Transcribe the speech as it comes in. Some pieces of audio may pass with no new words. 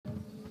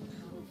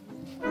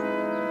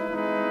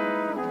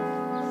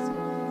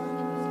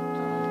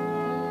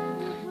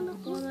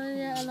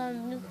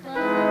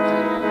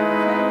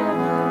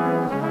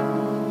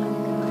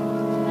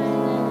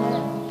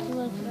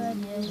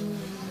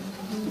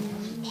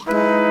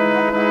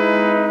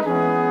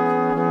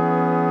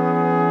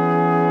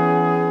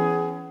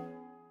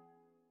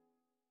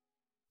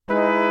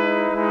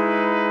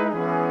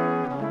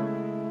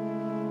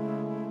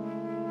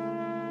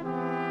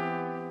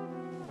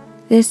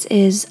This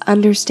is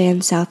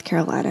Understand South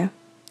Carolina,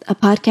 a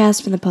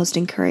podcast from the Post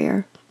and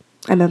Courier.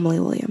 I'm Emily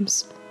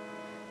Williams.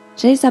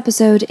 Today's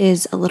episode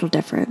is a little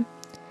different.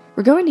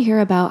 We're going to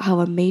hear about how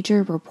a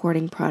major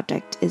reporting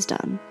project is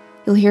done.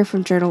 You'll hear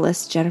from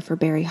journalists Jennifer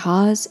Berry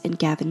Hawes and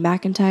Gavin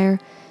McIntyre,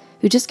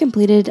 who just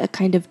completed a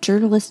kind of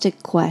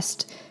journalistic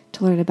quest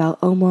to learn about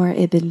Omar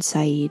ibn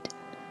Said.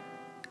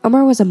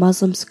 Omar was a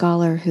Muslim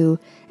scholar who,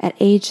 at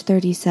age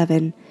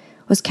 37,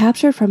 was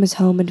captured from his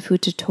home in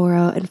Futa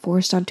Toro and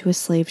forced onto a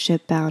slave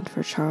ship bound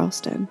for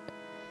Charleston.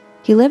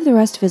 He lived the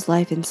rest of his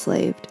life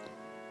enslaved,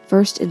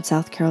 first in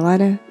South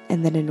Carolina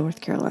and then in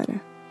North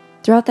Carolina.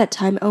 Throughout that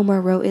time,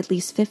 Omar wrote at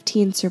least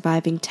 15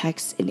 surviving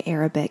texts in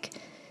Arabic,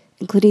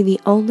 including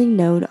the only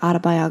known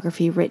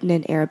autobiography written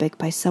in Arabic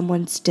by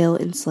someone still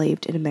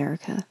enslaved in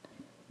America.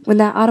 When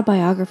that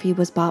autobiography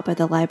was bought by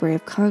the Library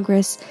of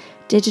Congress,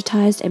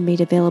 digitized and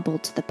made available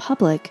to the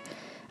public,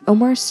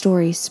 Omar's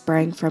story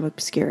sprang from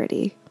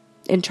obscurity.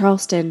 In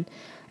Charleston,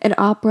 an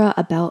opera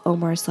about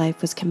Omar's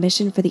life was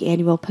commissioned for the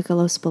annual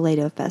Piccolo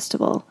Spoleto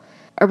Festival.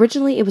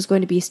 Originally, it was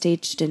going to be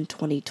staged in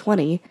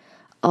 2020,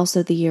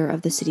 also the year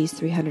of the city's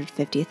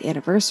 350th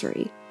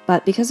anniversary.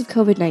 But because of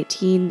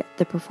COVID-19,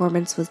 the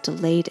performance was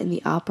delayed and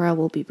the opera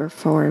will be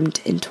performed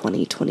in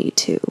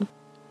 2022.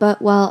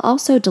 But while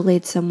also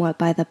delayed somewhat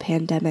by the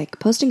pandemic,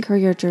 Post and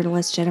Courier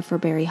journalists Jennifer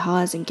Berry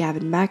Hawes and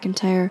Gavin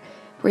McIntyre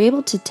were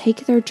able to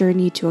take their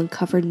journey to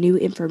uncover new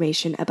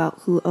information about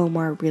who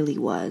Omar really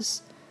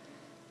was.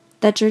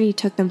 That journey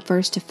took them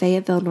first to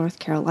Fayetteville, North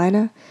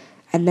Carolina,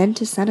 and then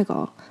to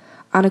Senegal,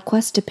 on a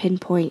quest to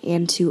pinpoint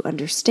and to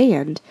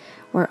understand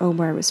where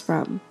Omar was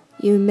from.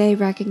 You may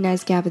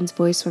recognize Gavin's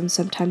voice from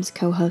sometimes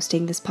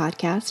co-hosting this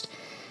podcast.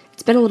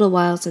 It's been a little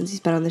while since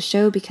he's been on the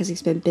show because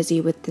he's been busy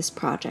with this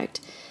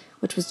project,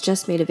 which was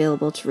just made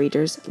available to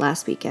readers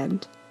last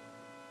weekend.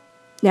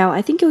 Now,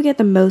 I think you'll get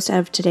the most out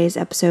of today's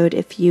episode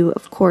if you,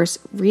 of course,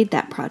 read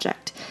that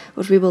project,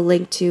 which we will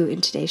link to in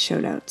today's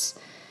show notes.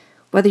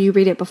 Whether you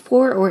read it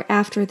before or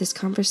after, this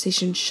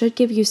conversation should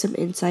give you some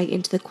insight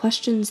into the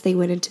questions they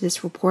went into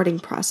this reporting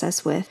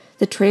process with,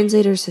 the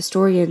translators,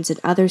 historians, and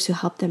others who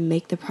helped them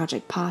make the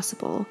project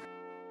possible,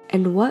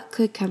 and what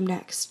could come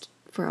next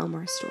for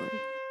Omar's story.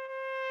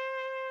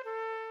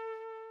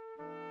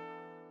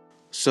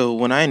 So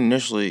when I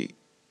initially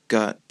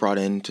got brought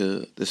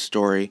into this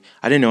story,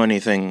 I didn't know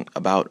anything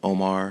about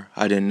Omar.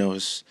 I didn't know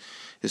his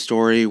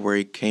story, where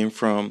he came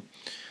from.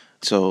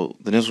 So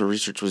the initial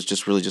research was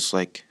just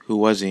like, who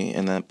was he?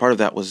 And then part of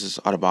that was his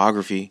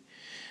autobiography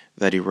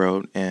that he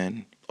wrote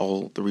and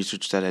all the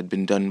research that had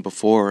been done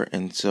before.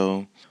 And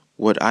so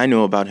what I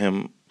knew about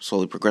him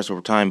slowly progressed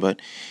over time, but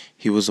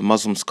he was a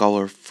Muslim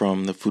scholar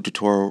from the Futa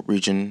Toro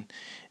region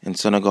in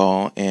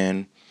Senegal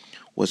and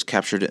was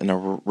captured in a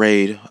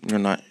raid.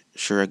 I'm not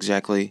sure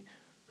exactly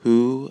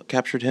who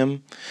captured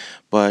him,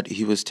 but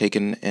he was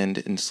taken and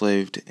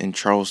enslaved in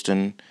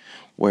Charleston,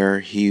 where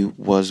he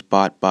was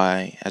bought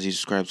by, as he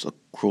describes, a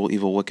cruel,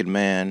 evil, wicked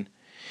man.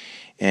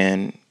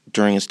 And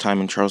during his time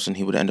in Charleston,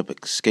 he would end up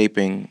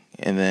escaping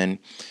and then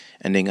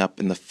ending up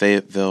in the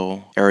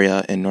Fayetteville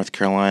area in North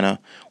Carolina,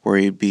 where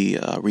he'd be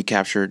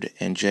recaptured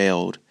and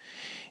jailed,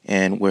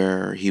 and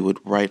where he would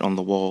write on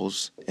the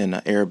walls in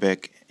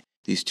Arabic.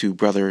 These two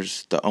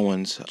brothers, the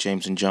Owens,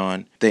 James and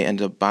John, they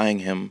end up buying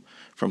him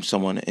from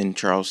someone in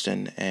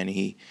Charleston, and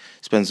he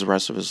spends the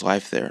rest of his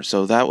life there.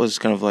 So that was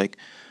kind of like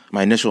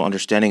my initial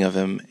understanding of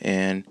him.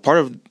 And part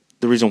of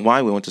the reason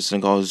why we went to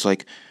Senegal is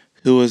like,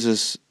 who is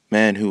this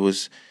man who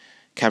was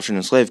captured and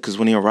enslaved? Because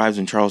when he arrives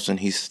in Charleston,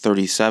 he's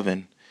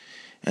 37.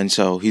 And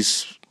so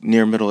he's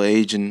near middle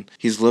age, and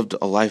he's lived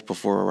a life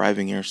before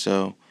arriving here.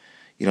 So,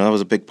 that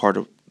was a big part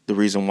of the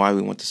reason why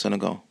we went to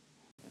Senegal.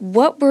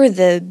 What were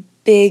the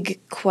big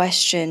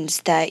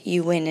questions that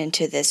you went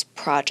into this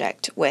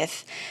project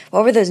with?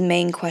 What were those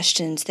main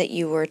questions that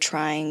you were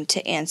trying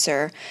to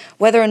answer?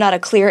 Whether or not a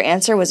clear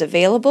answer was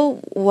available,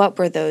 what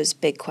were those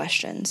big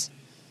questions?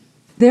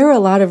 There were a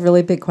lot of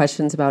really big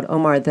questions about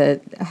Omar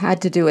that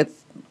had to do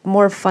with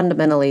more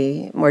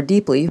fundamentally, more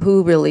deeply,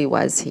 who really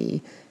was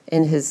he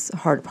in his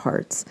heart of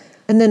hearts?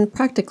 And then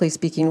practically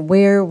speaking,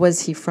 where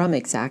was he from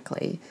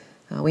exactly?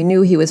 We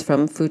knew he was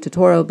from Futa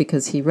Toro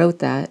because he wrote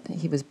that.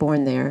 He was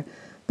born there.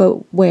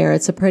 But where?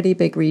 It's a pretty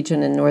big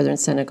region in northern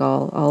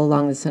Senegal, all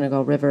along the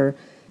Senegal River.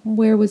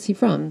 Where was he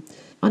from?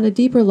 On a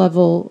deeper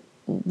level,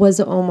 was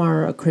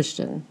Omar a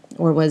Christian,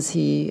 or was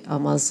he a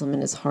Muslim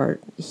in his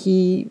heart?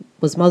 He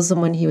was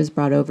Muslim when he was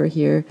brought over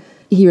here.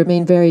 He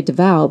remained very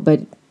devout,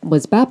 but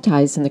was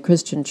baptized in the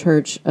Christian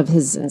church of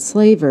his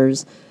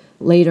enslavers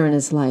later in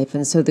his life.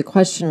 And so the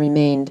question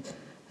remained,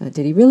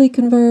 did he really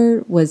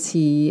convert? Was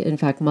he, in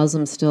fact,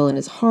 Muslim still in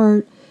his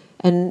heart?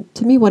 And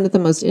to me, one of the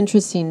most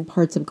interesting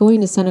parts of going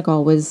to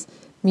Senegal was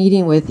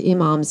meeting with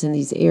imams in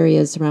these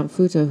areas around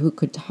Futa who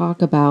could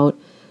talk about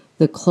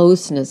the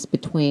closeness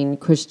between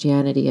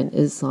Christianity and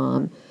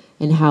Islam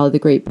and how the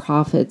great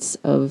prophets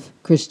of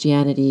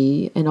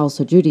Christianity and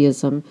also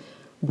Judaism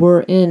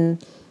were in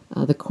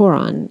the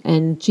Quran.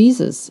 And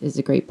Jesus is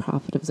a great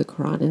prophet of the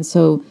Quran. And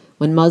so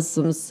when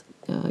Muslims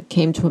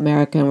came to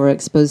America and were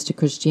exposed to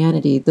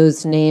Christianity,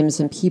 those names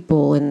and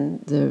people in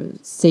the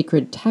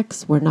sacred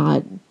texts were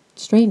not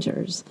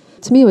strangers.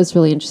 To me, it was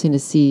really interesting to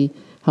see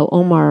how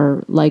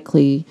Omar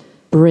likely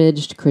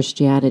bridged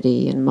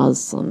Christianity and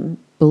Muslim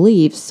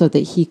beliefs so that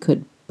he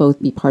could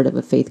both be part of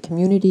a faith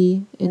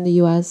community in the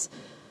U.S.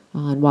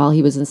 And while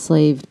he was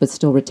enslaved, but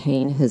still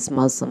retain his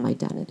Muslim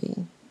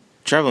identity.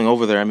 Traveling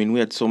over there, I mean, we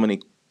had so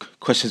many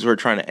questions we were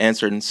trying to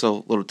answer in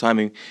so little time.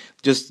 I mean,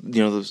 just,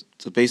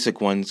 the basic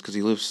ones, because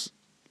he lives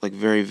like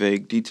very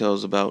vague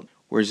details about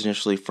where he's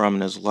initially from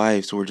in his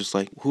life. So we're just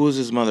like, who was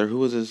his mother? Who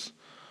was his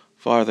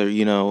father?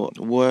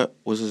 What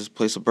was his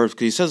place of birth?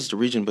 Because he says it's a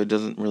region, but it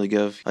doesn't really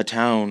give a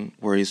town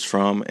where he's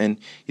from. And,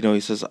 he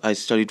says, I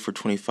studied for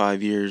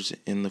 25 years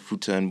in the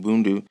Futa and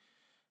Bundu.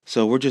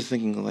 So we're just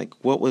thinking, like,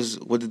 what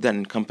did that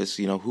encompass?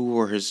 Who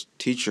were his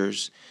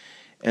teachers?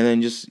 And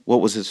then just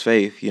what was his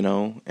faith,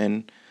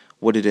 and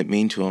what did it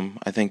mean to him?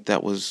 I think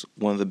that was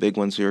one of the big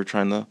ones we were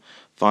trying to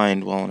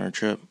find while on our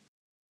trip.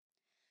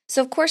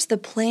 So, of course, the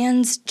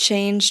plans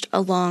changed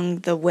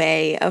along the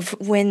way of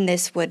when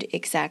this would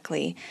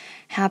exactly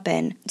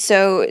happen.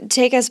 So,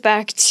 take us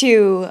back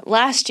to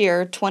last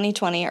year,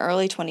 2020,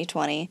 early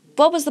 2020.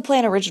 What was the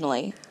plan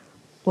originally?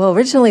 Well,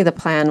 originally the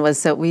plan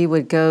was that we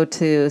would go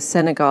to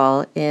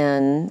Senegal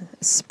in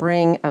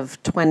spring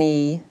of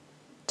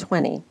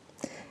 2020.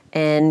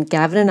 And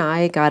Gavin and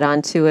I got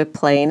onto a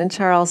plane in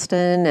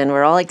Charleston, and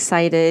we're all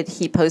excited.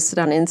 He posted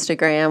on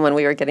Instagram when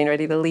we were getting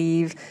ready to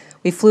leave.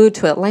 We flew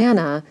to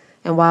Atlanta,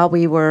 and while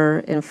we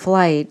were in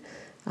flight,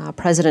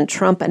 President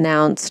Trump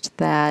announced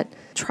that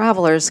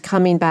travelers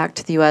coming back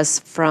to the U.S.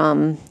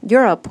 from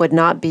Europe would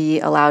not be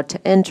allowed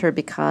to enter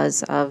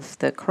because of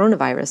the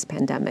coronavirus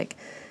pandemic.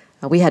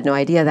 We had no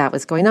idea that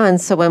was going on,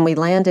 so when we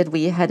landed,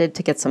 we headed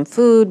to get some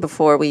food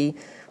before we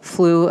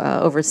flew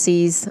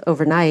overseas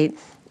overnight.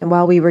 And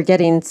while we were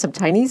getting some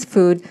Chinese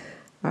food,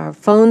 our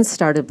phones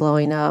started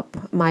blowing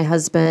up. My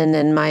husband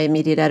and my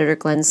immediate editor,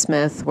 Glenn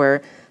Smith,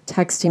 were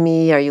texting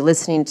me, are you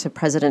listening to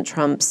President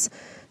Trump's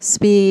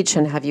speech,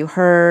 and have you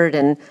heard?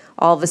 And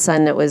all of a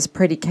sudden it was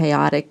pretty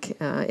chaotic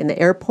in the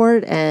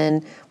airport,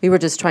 and we were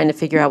just trying to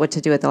figure out what to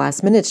do at the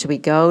last minute. Should we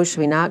go? Should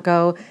we not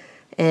go?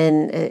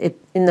 And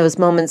in those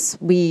moments,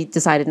 we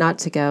decided not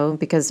to go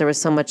because there was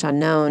so much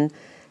unknown.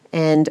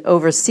 And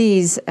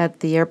overseas at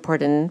the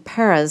airport in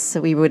Paris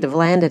that we would have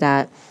landed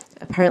at,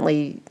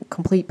 apparently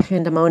complete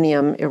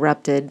pandemonium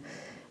erupted.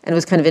 And it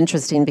was kind of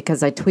interesting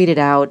because I tweeted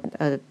out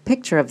a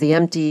picture of the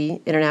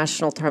empty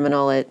international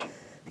terminal at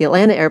the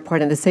Atlanta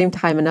airport. And at the same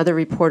time, another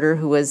reporter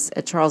who was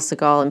at Charles de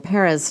Gaulle in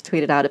Paris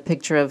tweeted out a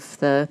picture of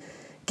the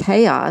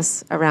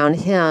chaos around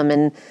him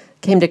and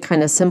came to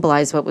kind of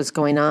symbolize what was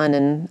going on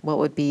and what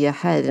would be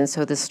ahead. And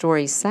so the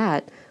story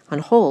sat on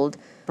hold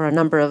for a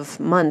number of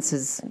months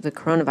as the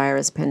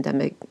coronavirus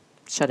pandemic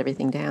shut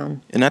everything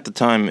down. And at the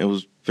time, it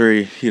was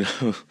very,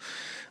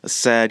 a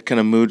sad kind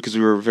of mood because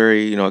we were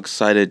very,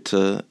 excited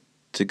to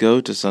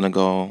go to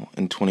Senegal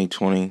in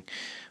 2020.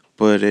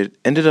 But it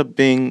ended up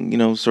being,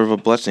 sort of a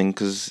blessing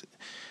because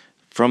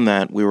from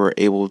that, we were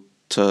able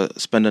to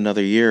spend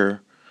another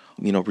year,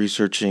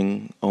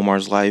 researching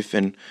Omar's life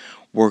and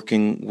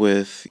working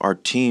with our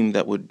team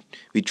that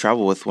we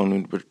travel with when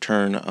we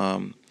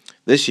return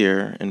this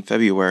year in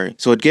February.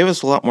 So it gave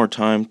us a lot more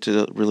time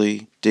to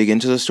really dig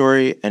into the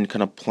story and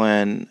kind of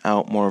plan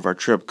out more of our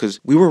trip because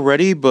we were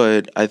ready,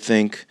 but I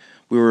think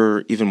we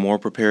were even more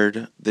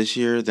prepared this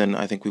year than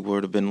I think we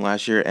would have been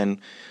last year. And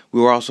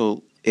we were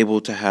also able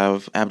to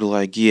have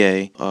Abdoulaye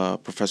Gueye, a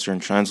professor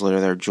and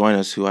translator there, join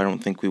us, who I don't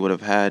think we would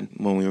have had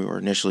when we were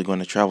initially going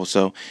to travel.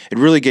 So it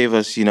really gave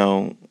us,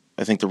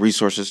 I think the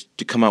resources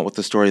to come out with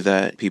the story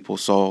that people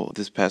saw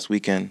this past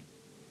weekend.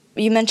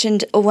 You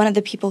mentioned one of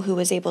the people who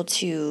was able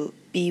to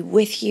be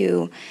with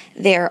you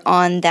there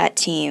on that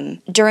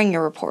team during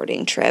your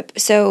reporting trip.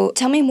 So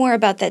tell me more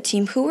about that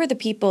team. Who were the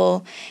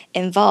people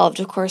involved?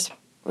 Of course,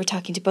 we're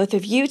talking to both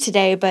of you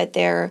today, but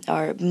there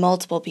are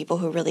multiple people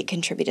who really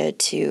contributed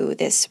to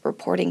this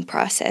reporting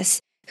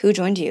process. Who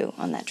joined you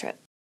on that trip?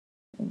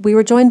 We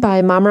were joined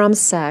by Mamram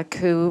Seck,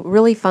 who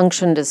really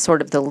functioned as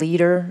sort of the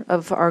leader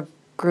of our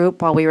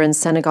group while we were in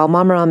Senegal.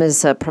 Mamram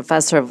is a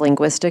professor of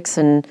linguistics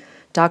in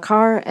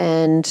Dakar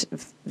and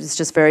is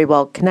just very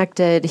well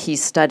connected. He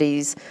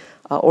studies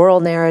oral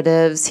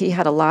narratives. He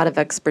had a lot of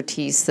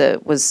expertise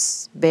that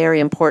was very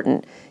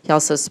important. He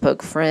also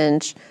spoke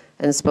French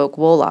and spoke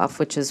Wolof,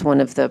 which is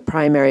one of the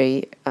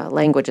primary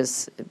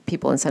languages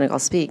people in Senegal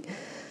speak.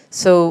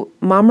 So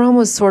Mamram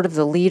was sort of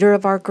the leader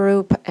of our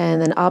group, and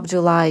then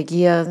Abdoulaye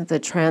Gueye, the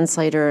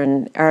translator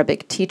and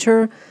Arabic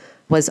teacher,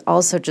 was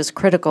also just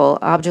critical.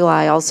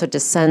 Abdoulaye also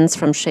descends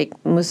from Sheikh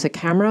Musa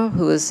Kamara,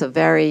 who is a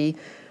very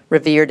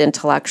revered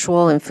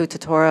intellectual in Futa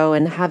Toro,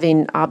 and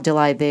having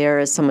Abdoulaye there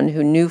as someone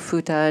who knew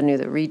Futa, knew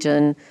the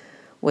region,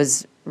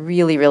 was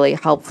really, really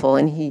helpful.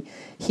 And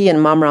he and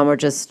Mamram were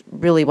just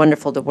really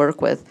wonderful to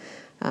work with.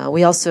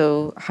 We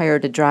also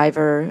hired a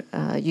driver,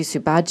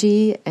 Yusuf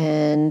Baji,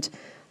 and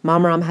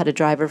Mamram had a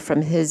driver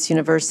from his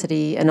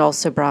university and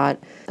also brought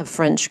a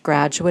French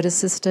graduate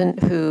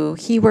assistant who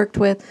he worked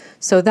with.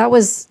 So that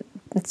was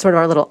sort of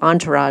our little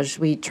entourage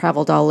we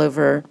traveled all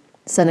over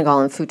Senegal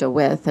and Fouta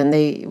with, and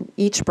they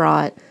each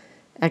brought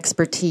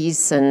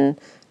expertise and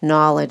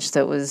knowledge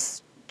that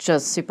was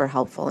just super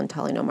helpful in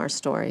telling Omar's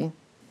story.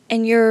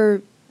 And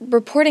your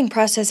reporting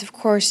process, of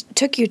course,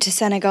 took you to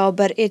Senegal,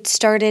 but it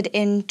started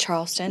in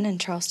Charleston, and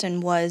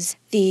Charleston was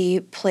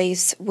the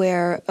place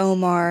where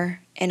Omar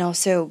and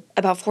also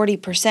about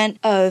 40%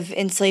 of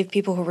enslaved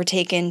people who were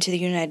taken to the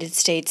United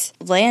States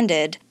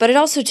landed. But it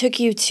also took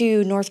you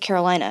to North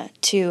Carolina,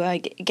 to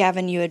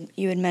Gavin.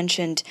 You had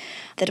mentioned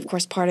that, of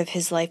course, part of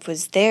his life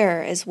was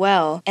there as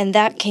well, and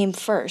that came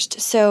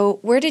first. So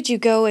where did you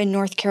go in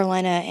North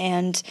Carolina,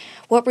 and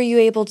what were you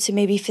able to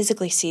maybe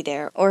physically see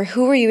there, or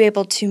who were you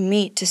able to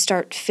meet to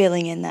start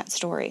filling in that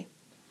story?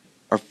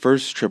 Our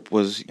first trip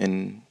was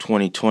in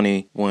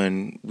 2020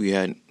 when we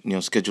had,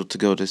 scheduled to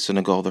go to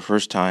Senegal the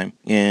first time.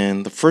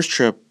 And the first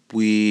trip,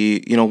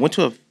 we, went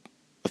to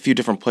a few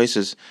different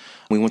places.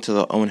 We went to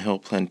the Owen Hill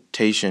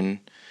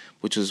Plantation,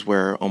 which is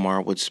where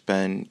Omar would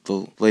spend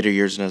the later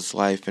years in his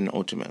life and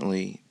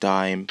ultimately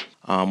die.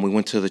 We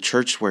went to the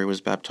church where he was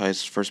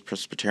baptized, First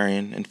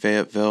Presbyterian in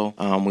Fayetteville.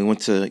 We went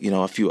to,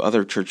 a few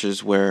other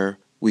churches where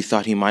we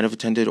thought he might have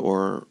attended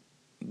or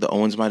the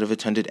Owens might have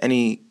attended.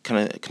 Any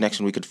kind of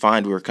connection we could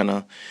find, we were kind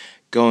of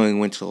going.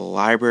 Went to the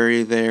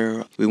library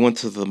there. We went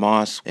to the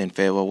mosque in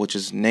Fayetteville, which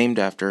is named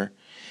after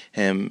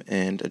him,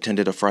 and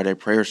attended a Friday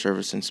prayer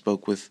service and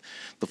spoke with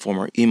the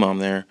former imam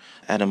there,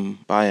 Adam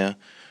Baya,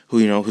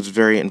 who's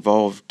very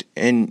involved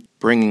in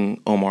bringing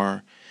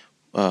Omar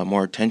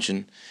more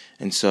attention.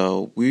 And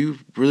so we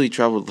really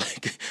traveled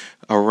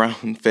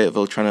around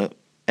Fayetteville trying to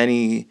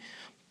any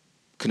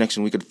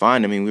connection we could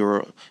find. I mean, we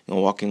were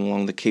walking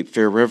along the Cape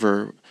Fear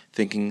River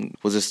thinking,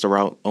 was this the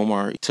route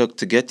Omar took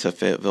to get to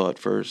Fayetteville at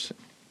first?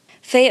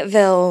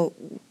 Fayetteville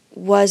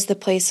was the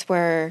place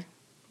where,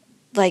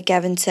 like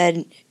Gavin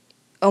said,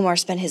 Omar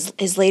spent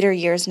his later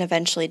years and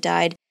eventually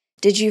died.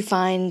 Did you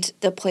find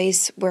the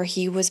place where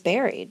he was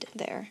buried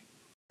there?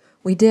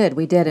 We did,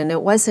 and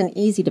it wasn't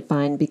easy to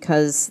find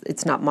because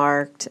it's not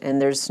marked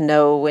and there's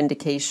no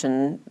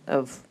indication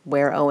of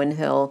where Owen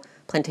Hill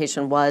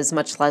Plantation was,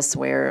 much less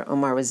where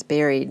Omar was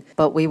buried.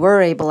 But we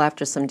were able,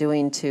 after some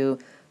doing, to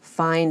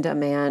find a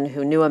man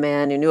who knew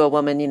a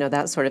woman,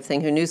 that sort of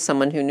thing, who knew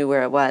someone who knew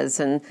where it was.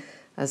 And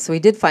so we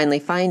did finally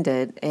find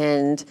it.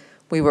 And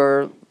we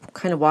were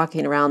kind of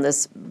walking around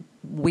this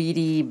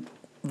weedy,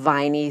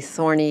 viney,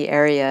 thorny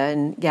area,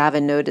 and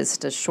Gavin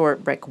noticed a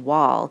short brick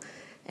wall.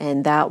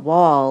 And that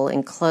wall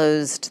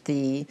enclosed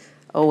the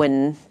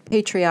Owen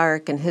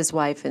patriarch and his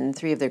wife and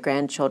 3 of their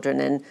grandchildren.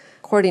 And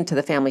according to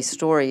the family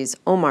stories,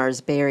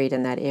 Omar's buried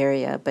in that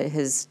area, but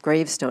his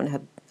gravestone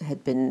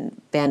had been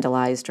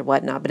vandalized or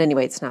whatnot. But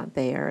anyway, it's not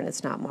there and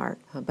it's not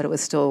marked. But it was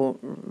still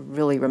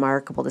really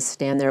remarkable to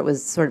stand there. It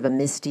was sort of a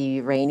misty,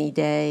 rainy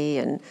day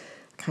and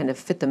kind of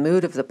fit the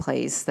mood of the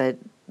place that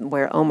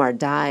where Omar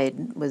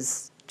died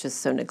was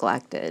just so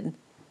neglected.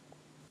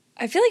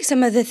 I feel like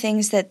some of the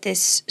things that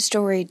this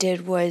story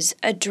did was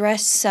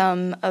address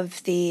some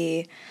of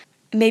the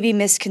maybe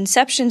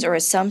misconceptions or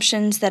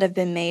assumptions that have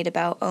been made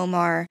about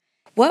Omar.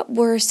 What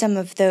were some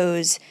of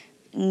those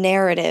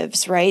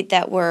narratives, right,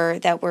 that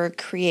were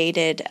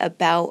created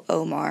about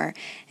Omar?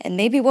 And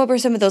maybe what were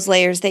some of those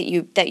layers that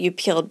you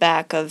peeled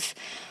back of,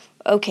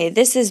 okay,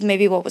 this is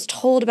maybe what was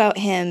told about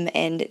him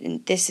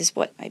and this is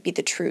what might be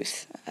the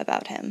truth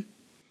about him?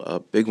 A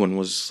big one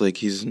was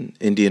he's an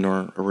Indian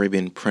or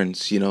Arabian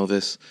prince,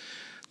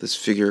 this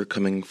figure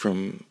coming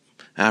from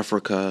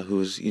Africa who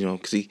was,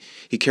 because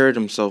he carried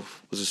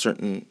himself with a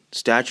certain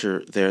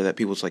stature there that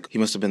people was he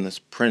must have been this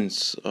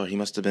prince, or he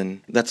must have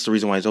been, that's the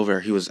reason why he's over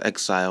there. He was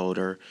exiled,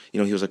 or, he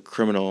was a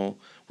criminal,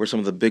 were some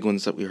of the big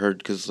ones that we heard,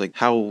 because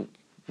how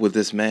would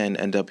this man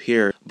end up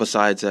here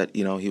besides that,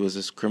 he was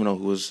this criminal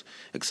who was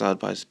exiled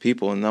by his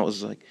people, and that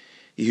was a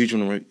huge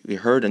one we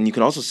heard. And you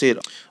can also see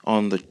it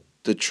on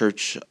the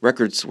church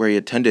records where he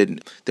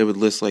attended. They would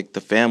list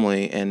the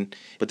family,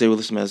 but they would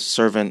list him as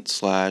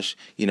servant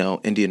 /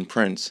 Indian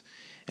prince.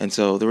 And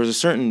so there was a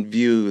certain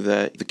view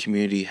that the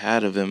community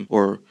had of him,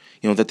 or,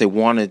 that they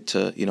wanted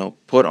to,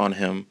 put on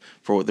him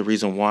for the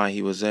reason why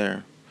he was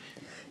there.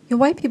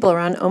 White people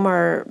around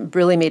Omar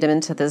really made him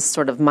into this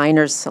sort of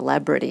minor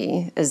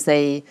celebrity as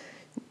they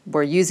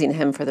were using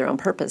him for their own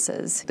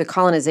purposes. The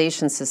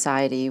Colonization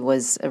Society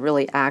was a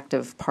really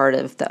active part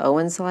of the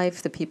Owens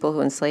life, the people who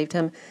enslaved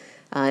him.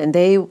 And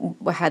they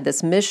had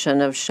this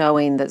mission of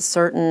showing that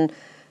certain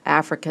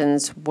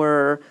Africans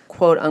were,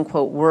 quote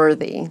unquote,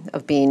 worthy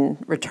of being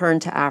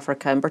returned to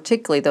Africa, and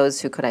particularly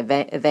those who could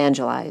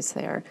evangelize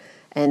there.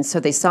 And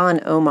so they saw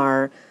in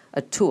Omar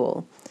a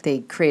tool. They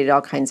created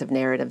all kinds of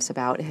narratives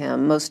about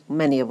him,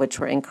 many of which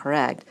were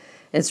incorrect.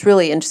 It's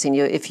really interesting.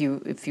 If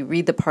you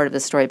read the part of the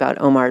story about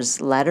Omar's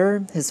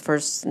letter, his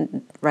first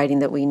writing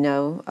that we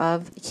know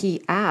of,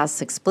 he asks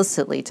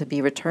explicitly to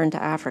be returned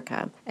to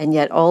Africa. And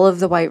yet all of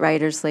the white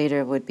writers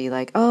later would be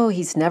like, oh,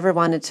 he's never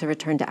wanted to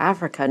return to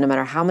Africa, no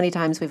matter how many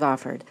times we've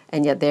offered.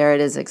 And yet there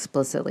it is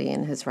explicitly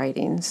in his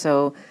writing.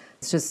 So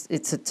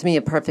it's to me,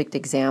 a perfect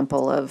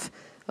example of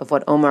of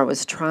what Omar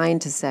was trying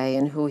to say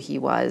and who he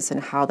was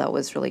and how that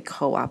was really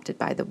co-opted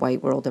by the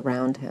white world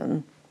around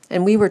him.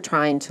 And we were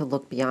trying to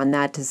look beyond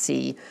that to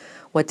see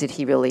what did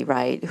he really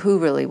write, who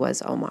really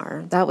was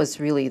Omar. That was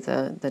really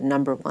the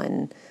number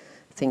one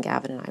thing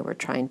Gavin and I were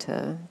trying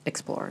to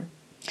explore.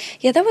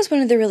 Yeah, that was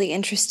one of the really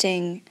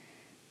interesting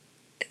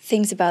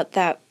things about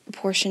that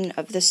portion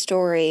of the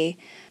story,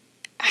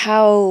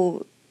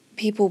 how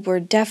people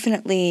were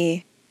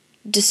definitely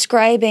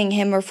describing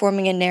him or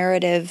forming a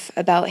narrative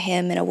about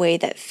him in a way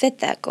that fit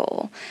that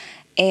goal.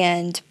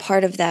 And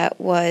part of that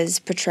was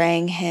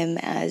portraying him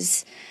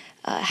as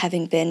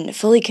having been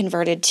fully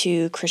converted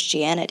to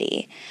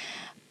Christianity.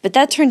 But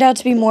that turned out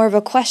to be more of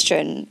a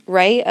question,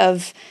 right,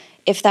 of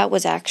if that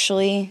was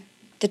actually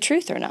the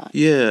truth or not.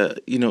 Yeah,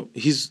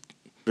 he's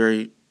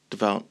very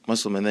devout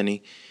Muslim, and then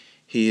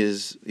he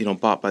is,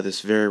 bought by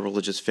this very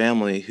religious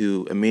family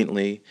who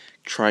immediately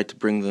tried to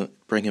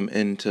bring him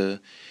into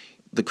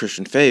the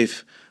Christian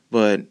faith.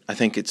 But I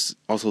think it's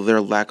also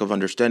their lack of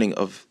understanding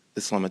of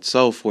Islam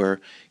itself, where,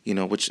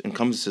 which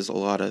encompasses a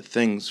lot of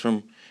things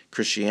from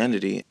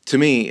Christianity. To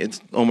me,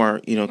 it's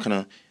Omar, kind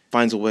of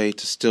finds a way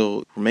to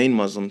still remain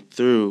Muslim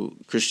through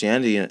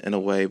Christianity in a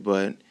way,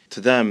 but to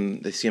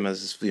them, they see him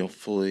as this,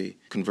 fully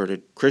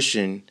converted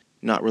Christian,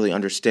 not really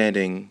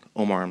understanding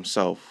Omar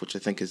himself, which I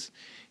think is,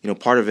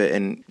 part of it.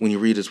 And when you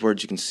read his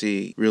words, you can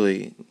see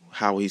really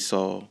how he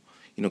saw,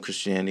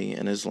 Christianity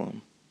and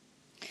Islam.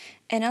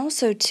 And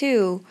also,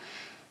 too,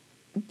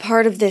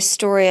 part of this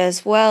story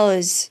as well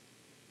is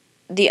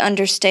the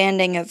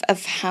understanding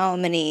of how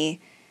many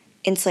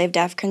enslaved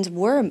Africans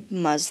were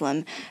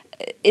Muslim.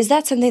 Is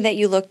that something that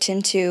you looked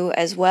into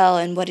as well,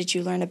 and what did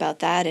you learn about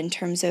that in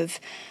terms of,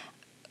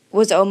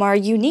 was Omar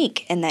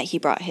unique in that he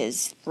brought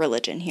his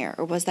religion here,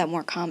 or was that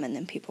more common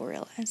than people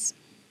realize?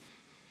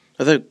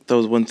 I think that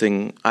was one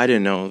thing I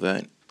didn't know,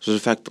 that there's in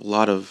fact a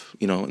lot of,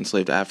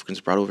 enslaved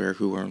Africans brought over here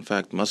who were in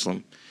fact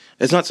Muslim.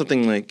 It's not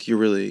something like you're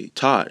really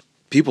taught.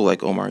 People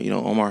like Omar,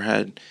 Omar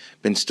had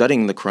been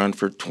studying the Quran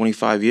for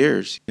 25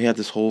 years. He had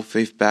this whole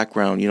faith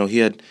background. He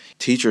had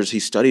teachers he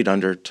studied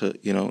under to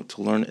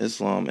learn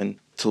Islam and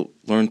to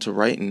learn to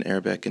write in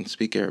Arabic and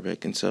speak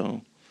Arabic. And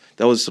so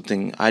that was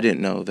something I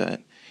didn't know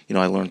that,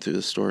 I learned through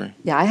the story.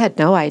 Yeah, I had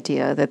no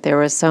idea that there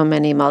were so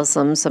many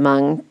Muslims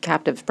among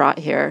captives brought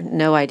here.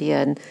 No idea.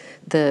 And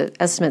the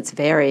estimates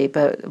vary,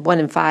 but 1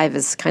 in 5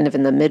 is kind of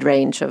in the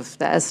mid-range of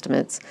the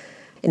estimates.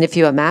 And if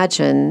you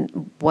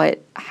imagine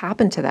what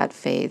happened to that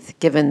faith,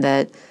 given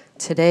that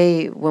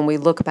today when we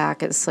look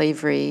back at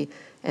slavery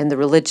and the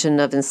religion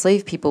of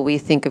enslaved people, we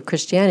think of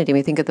Christianity,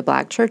 we think of the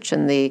Black church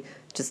and the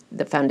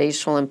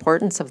foundational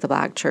importance of the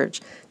Black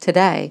church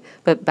today.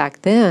 But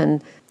back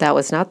then, that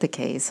was not the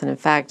case. And in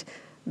fact,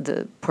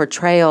 the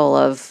portrayal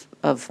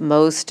of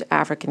most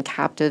African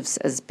captives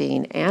as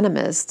being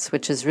animists,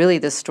 which is really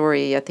the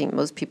story I think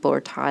most people are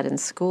taught in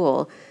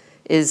school,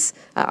 is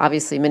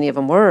obviously many of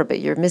them were, but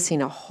you're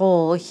missing a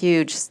whole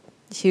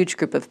huge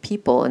group of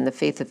people in the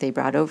faith that they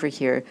brought over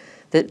here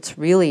that's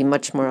really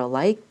much more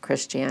alike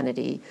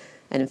Christianity.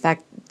 And in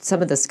fact,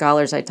 some of the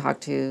scholars I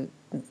talked to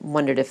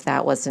wondered if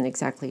that wasn't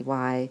exactly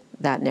why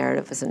that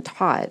narrative isn't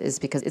taught, is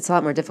because it's a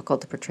lot more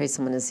difficult to portray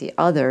someone as the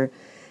other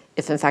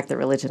if in fact the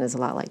religion is a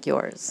lot like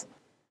yours.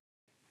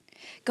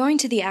 Going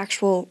to the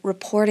actual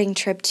reporting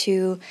trip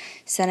to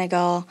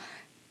Senegal,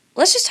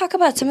 let's just talk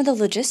about some of the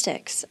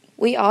logistics.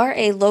 We are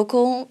a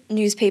local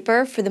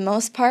newspaper for the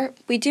most part.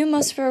 We do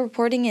most of our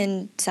reporting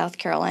in South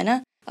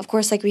Carolina. Of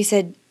course, like we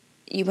said,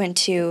 you went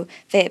to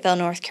Fayetteville,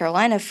 North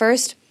Carolina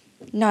first.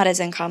 Not as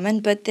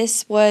uncommon, but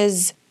this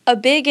was a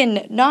big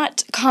and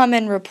not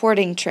common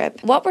reporting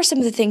trip. What were some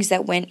of the things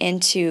that went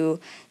into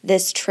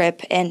this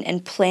trip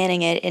and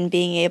planning it and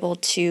being able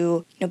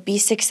to be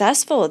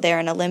successful there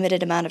in a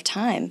limited amount of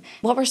time?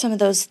 What were some of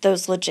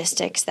those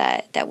logistics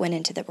that went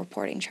into the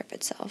reporting trip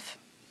itself?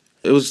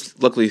 It was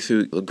luckily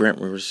through the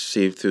grant we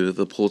received through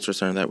the Pulitzer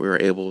Center that we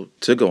were able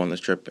to go on this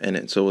trip.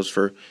 And so it was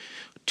for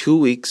 2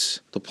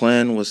 weeks. The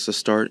plan was to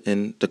start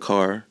in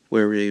Dakar,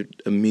 where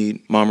we'd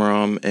meet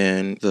Mamaram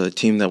and the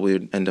team that we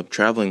would end up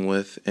traveling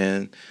with.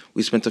 And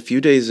we spent a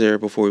few days there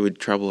before we would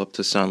travel up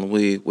to Saint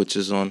Louis, which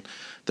is on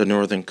the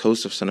northern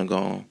coast of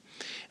Senegal.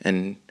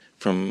 And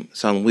from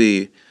Saint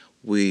Louis,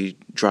 we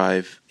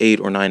drive 8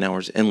 or 9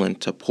 hours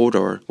inland to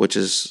Podor, which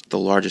is the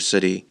largest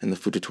city in the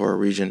Fututora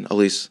region, at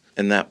least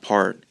in that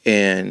part.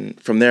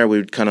 And from there, we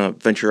would kind of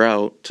venture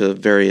out to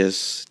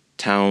various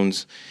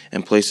towns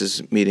and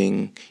places,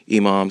 meeting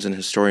imams and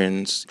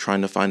historians,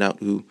 trying to find out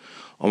who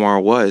Omar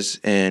was.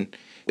 And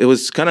it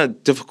was kind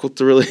of difficult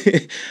to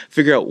really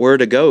figure out where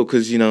to go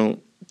because,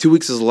 2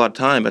 weeks is a lot of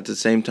time. At the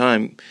same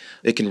time,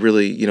 it can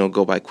really,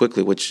 go by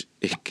quickly, which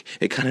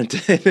it kind of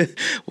did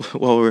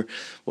while we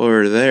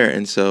were there.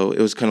 And so it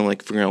was kind of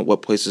like figuring out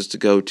what places to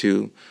go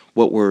to,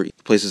 what were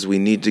places we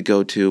need to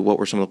go to, what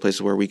were some of the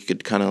places where we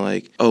could kind of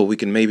like, we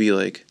can maybe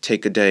like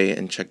take a day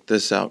and check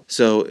this out.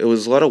 So it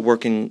was a lot of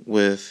working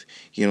with,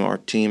 our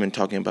team and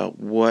talking about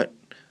what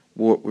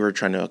we were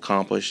trying to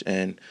accomplish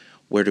and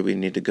where do we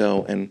need to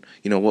go and,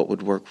 what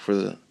would work for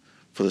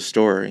the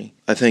story.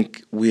 I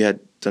think we had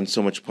done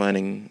so much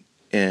planning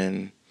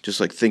and just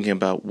like thinking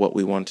about what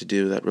we want to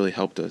do that really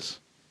helped us.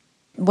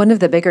 One of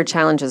the bigger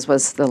challenges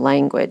was the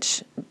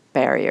language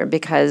barrier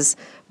because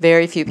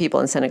very few people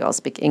in Senegal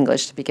speak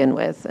English to begin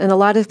with. And a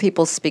lot of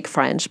people speak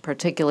French,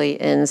 particularly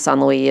in Saint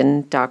Louis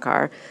and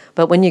Dakar.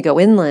 But when you go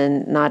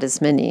inland, not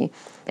as many.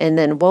 And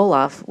then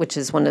Wolof, which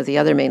is one of the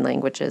other main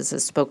languages,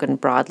 is spoken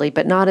broadly,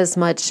 but not as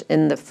much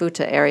in the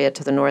Fouta area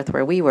to the north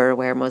where we were,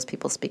 where most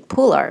people speak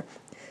Pular.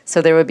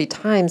 So there would be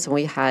times when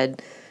we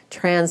had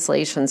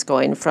translations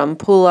going from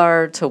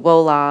Pular to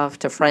Wolof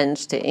to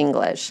French to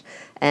English.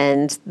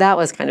 And that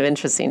was kind of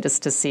interesting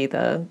just to see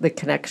the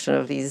connection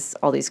of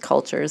all these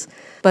cultures.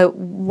 But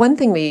one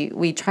thing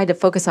we tried to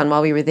focus on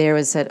while we were there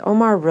was that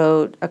Omar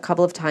wrote a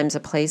couple of times a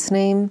place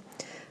name,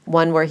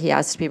 one where he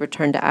asked to be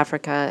returned to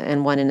Africa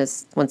and once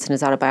in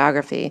his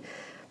autobiography.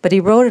 But he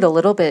wrote it a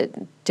little bit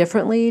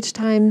differently each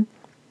time.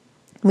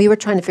 We were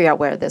trying to figure out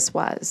where this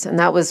was. And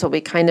that was what we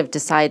kind of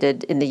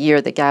decided in the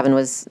year that Gavin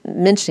was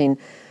mentioning.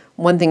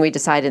 One thing we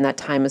decided in that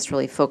time was to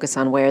really focus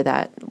on where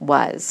that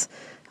was.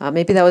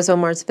 Maybe that was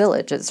Omar's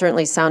village. It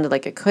certainly sounded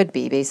like it could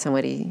be based on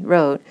what he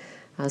wrote.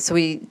 So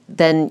we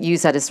then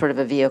used that as sort of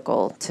a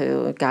vehicle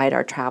to guide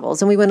our travels.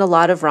 And we went a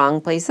lot of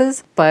wrong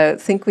places, but I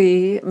think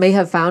we may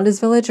have found his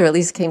village or at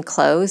least came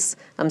close.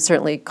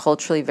 Certainly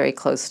culturally very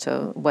close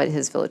to what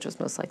his village was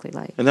most likely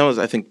like. And that was,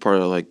 I think, part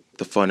of like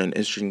the fun and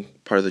interesting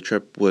part of the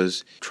trip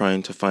was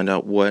trying to find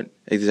out what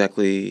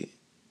exactly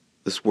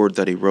this word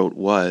that he wrote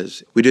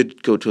was. We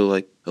did go to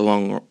like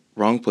along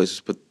wrong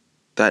places, but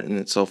that in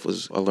itself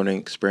was a learning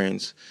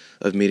experience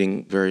of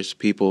meeting various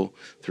people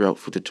throughout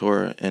Fouta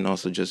Toro, and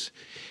also just,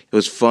 it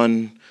was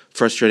fun,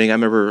 frustrating. I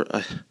remember,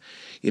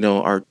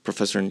 our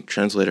professor and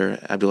translator,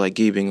 Abdullah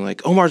Gee, being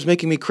like, Omar's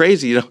making me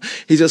crazy,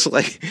 He's just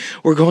like,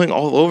 we're going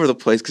all over the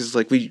place, because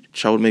like we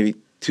traveled maybe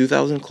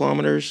 2,000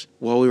 kilometers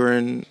while we were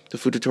in the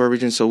Fouta Toro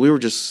region, so we were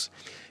just,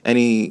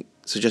 any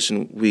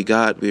suggestion we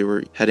got, we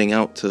were heading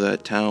out to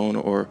that town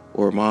or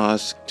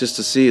mosque just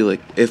to see like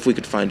if we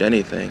could find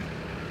anything.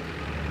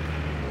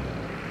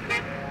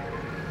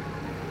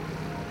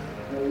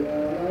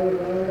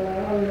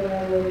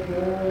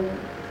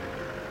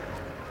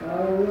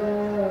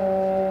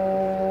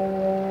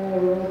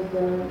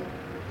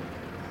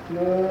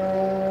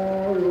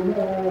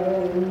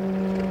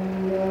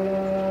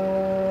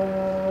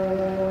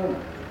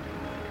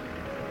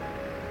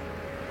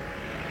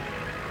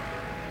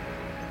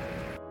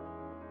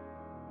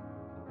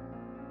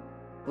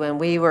 When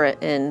we were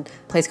in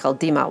a place called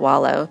Dimat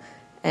Wallo,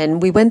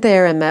 and we went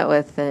there and met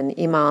with an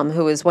imam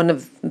who was one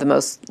of the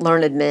most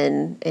learned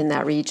men in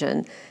that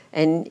region.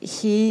 And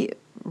he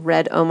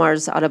read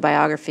Omar's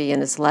autobiography in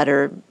his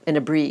letter in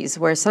a breeze,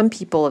 where some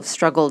people have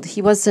struggled.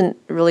 He wasn't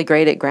really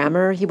great at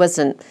grammar. He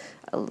wasn't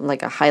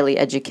like a highly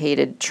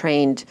educated,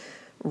 trained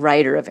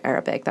writer of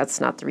Arabic. That's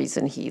not the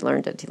reason he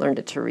learned it. He learned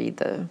it to read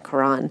the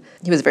Quran.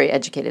 He was a very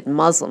educated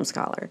Muslim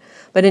scholar.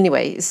 But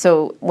anyway,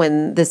 so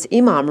when this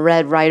imam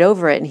read right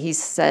over it, and he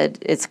said,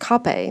 it's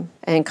Kape,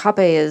 and Kape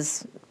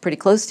is pretty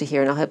close to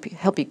here, and I'll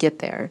help you get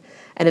there.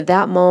 And at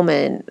that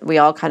moment, we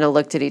all kind of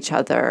looked at each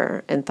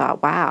other and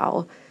thought,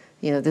 wow,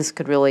 this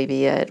could really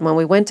be it. When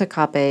we went to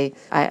Kape,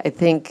 I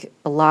think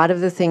a lot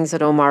of the things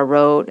that Omar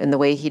wrote and the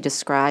way he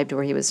described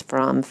where he was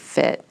from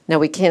fit. Now,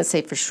 we can't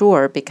say for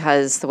sure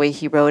because the way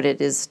he wrote it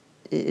is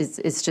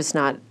just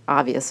not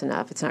obvious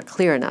enough. It's not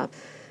clear enough.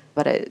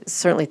 But I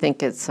certainly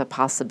think it's a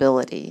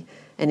possibility.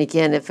 And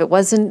again, if it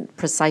wasn't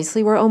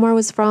precisely where Omar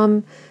was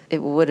from,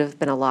 it would have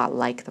been a lot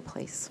like the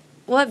place.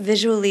 What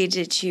visually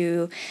did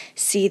you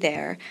see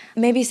there?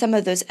 Maybe some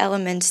of those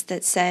elements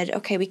that said,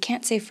 okay, we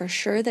can't say for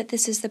sure that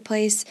this is the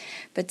place,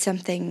 but some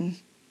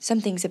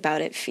things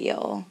about it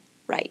feel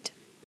right.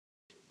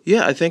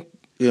 Yeah, I think,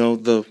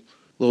 the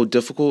little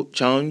difficult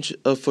challenge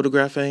of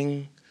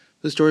photographing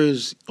the story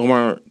is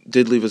Omar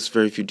did leave us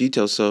very few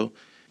details. So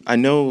I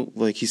know,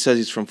 like, he says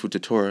he's from Fouta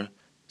Toro,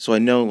 so I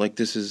know, like,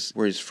 this is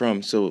where he's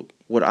from. So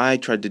what I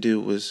tried to do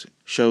was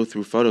show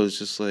through photos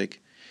just, like,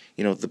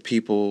 the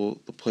people,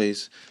 the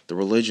place, the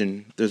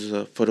religion. There's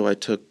a photo I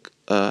took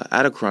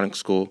at a Quranic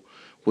school,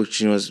 which,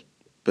 has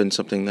been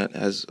something that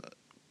has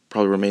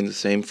probably remained the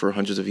same for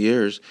hundreds of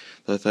years.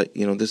 That I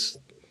thought, this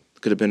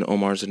could have been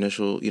Omar's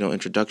initial,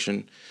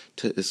 introduction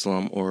to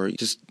Islam, or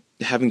just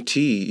having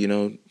tea,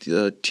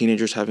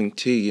 teenagers having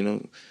tea,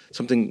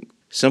 something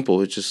simple.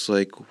 It's just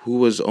like, who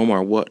was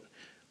Omar? What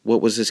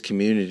was his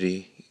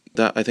community?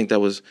 That I think that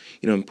was,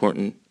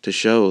 important to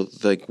show,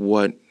 like,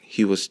 what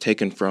he was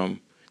taken from.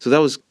 So that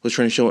was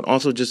trying to show, and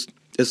also just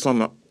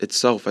Islam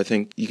itself. I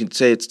think you can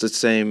say it's the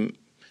same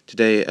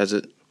today as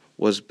it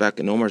was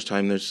back in Omar's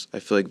time. There's, I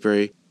feel like,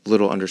 very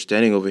little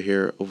understanding over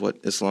here of what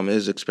Islam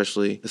is,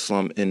 especially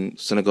Islam in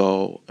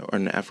Senegal or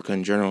in Africa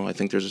in general. I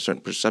think there's a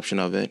certain perception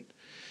of it,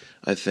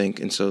 I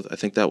think. And so I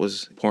think that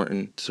was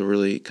important to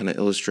really kind of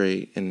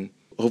illustrate, and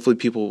hopefully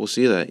people will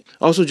see that.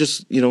 Also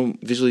just,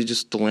 visually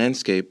just the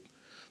landscape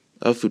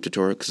of Fouta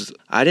Toro, because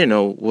I didn't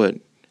know what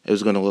it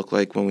was going to look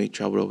like when we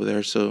traveled over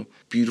there. So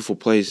beautiful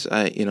place.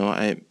 I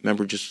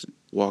remember just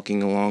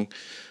walking along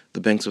the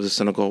banks of the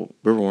Senegal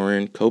River when we were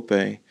in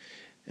Kope,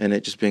 and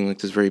it just being like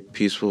this very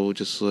peaceful,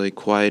 just like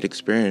quiet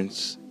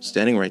experience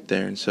standing right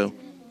there. And so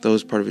that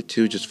was part of it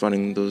too, just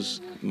finding those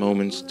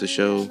moments to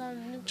show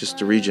just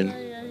the region.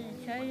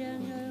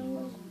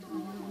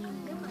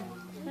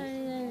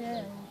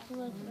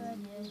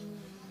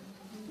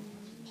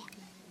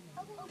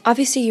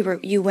 Obviously,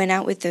 you went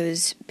out with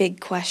those big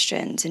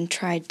questions and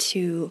tried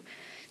to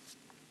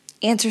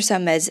answer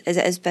some as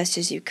best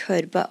as you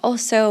could, but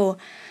also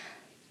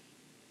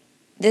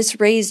this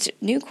raised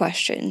new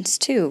questions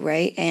too,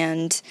 right?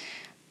 And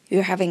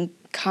you're having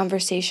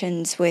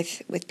conversations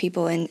with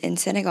people in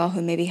Senegal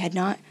who maybe had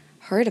not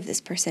heard of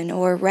this person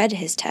or read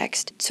his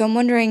text. So I'm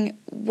wondering,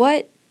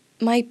 what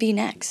might be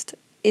next?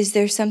 Is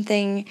there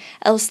something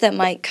else that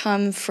might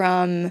come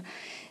from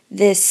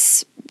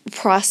this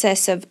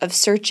process of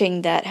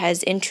searching that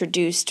has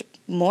introduced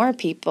more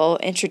people,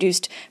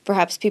 introduced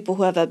perhaps people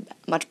who have a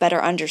much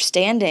better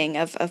understanding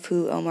of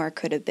who Omar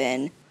could have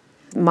been?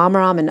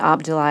 Mamaram and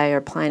Abdoulaye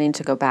are planning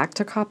to go back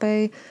to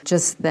Kape,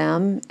 just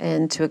them,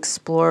 and to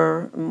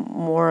explore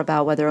more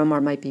about whether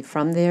Omar might be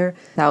from there.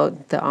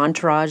 Without the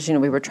entourage,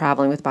 we were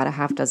traveling with about a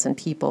half dozen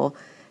people.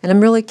 And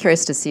I'm really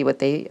curious to see what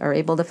they are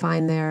able to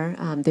find there.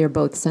 They're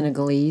both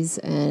Senegalese,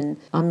 and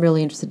I'm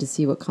really interested to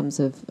see what comes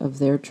of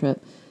their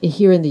trip.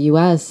 Here in the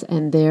U.S.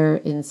 and there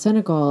in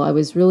Senegal, I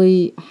was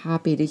really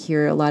happy to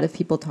hear a lot of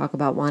people talk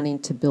about wanting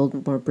to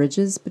build more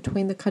bridges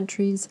between the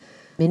countries.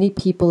 Many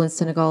people in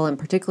Senegal, and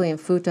particularly in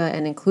Fouta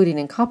and including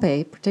in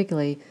Kape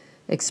particularly,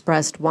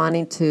 expressed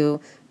wanting to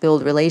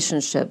build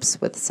relationships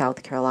with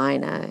South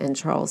Carolina and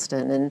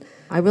Charleston. And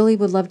I really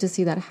would love to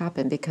see that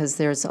happen because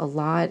there's a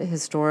lot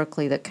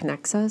historically that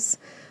connects us.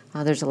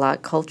 There's a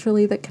lot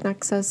culturally that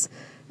connects us.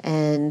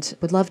 And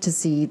would love to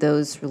see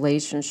those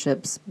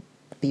relationships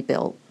be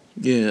built.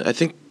 Yeah, I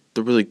think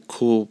the really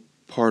cool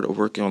part of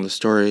working on the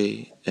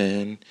story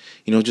and,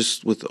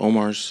 just with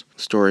Omar's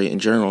story in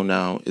general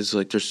now is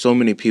like there's so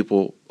many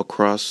people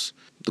across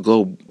the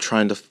globe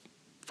trying to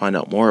find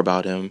out more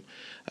about him.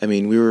 I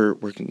mean, we were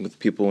working with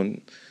people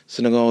in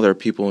Senegal. There are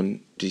people in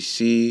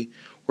D.C.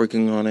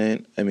 working on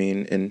it. I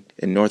mean,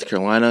 in North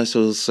Carolina.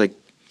 So it's like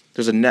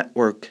there's a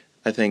network,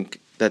 I think,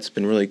 that's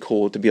been really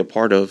cool to be a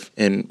part of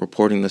in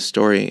reporting the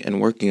story and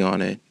working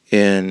on it.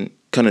 And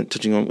kind of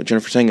touching on what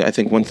Jennifer's saying, I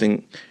think one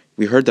thing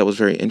we heard that was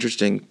very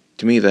interesting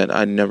to me that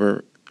I'd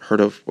never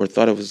heard of or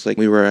thought of was like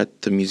we were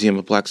at the Museum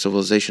of Black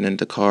Civilization in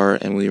Dakar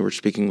and we were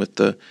speaking with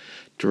the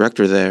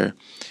director there.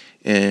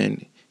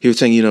 And he was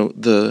saying,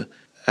 the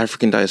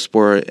African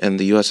diaspora and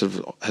the U.S.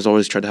 has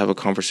always tried to have a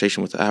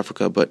conversation with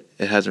Africa, but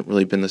it hasn't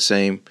really been the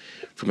same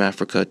from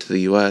Africa to the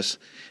U.S.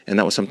 And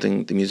that was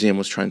something the museum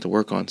was trying to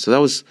work on. So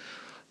that was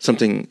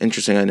something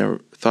interesting I never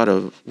thought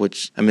of,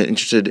 which I'm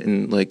interested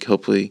in, like,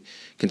 hopefully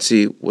can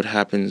see what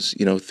happens,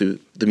 through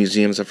the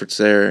museum's efforts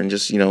there and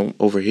just,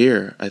 over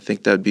here. I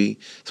think that'd be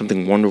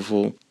something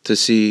wonderful to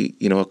see,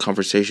 a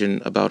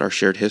conversation about our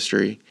shared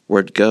history,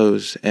 where it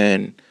goes.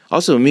 And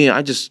also me,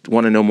 I just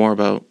want to know more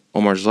about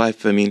Omar's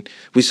life. I mean,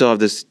 we still have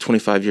this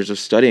 25 years of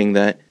studying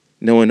that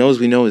no one knows.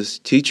 We know as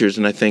teachers,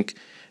 and I think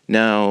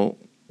now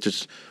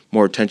just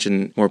more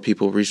attention, more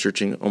people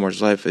researching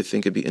Omar's life, I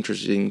think it'd be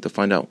interesting to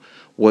find out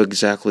what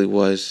exactly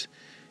was,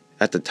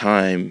 at the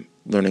time,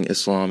 learning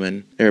Islam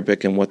and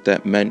Arabic and what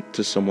that meant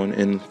to someone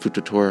in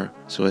Fouta Touré.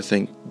 So I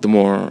think the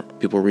more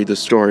people read the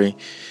story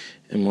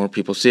and more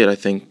people see it, I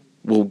think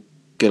we'll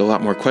get a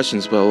lot more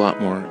questions, but a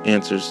lot more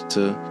answers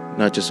to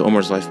not just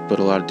Omar's life, but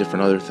a lot of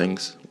different other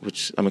things,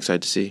 which I'm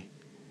excited to see.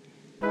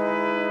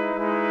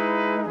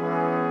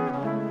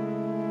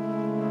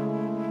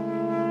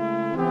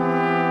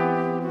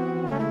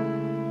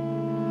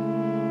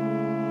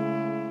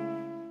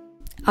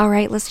 All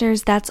right,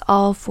 listeners, that's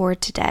all for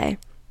today.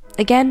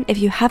 Again, if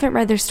you haven't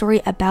read their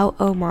story about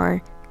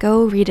Omar,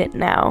 go read it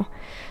now.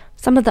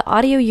 Some of the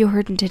audio you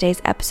heard in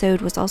today's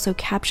episode was also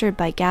captured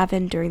by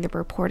Gavin during the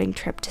reporting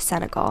trip to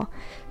Senegal.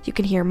 You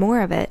can hear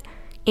more of it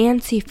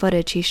and see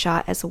footage he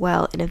shot as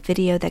well in a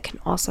video that can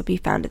also be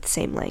found at the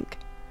same link.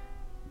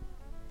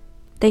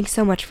 Thanks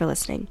so much for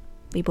listening.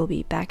 We will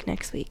be back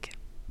next week.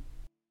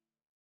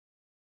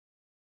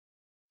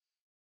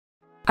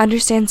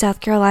 Understand South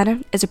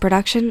Carolina is a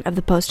production of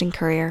the Post and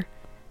Courier.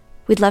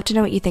 We'd love to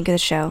know what you think of the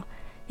show.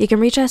 You can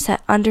reach us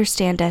at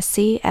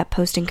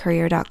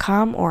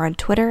understandsc@postandcourier.com or on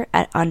Twitter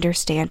at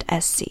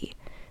understandsc.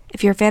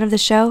 If you're a fan of the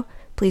show,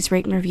 please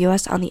rate and review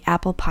us on the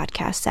Apple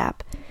Podcasts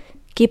app.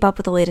 Keep up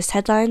with the latest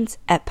headlines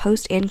at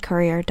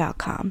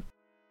postandcourier.com.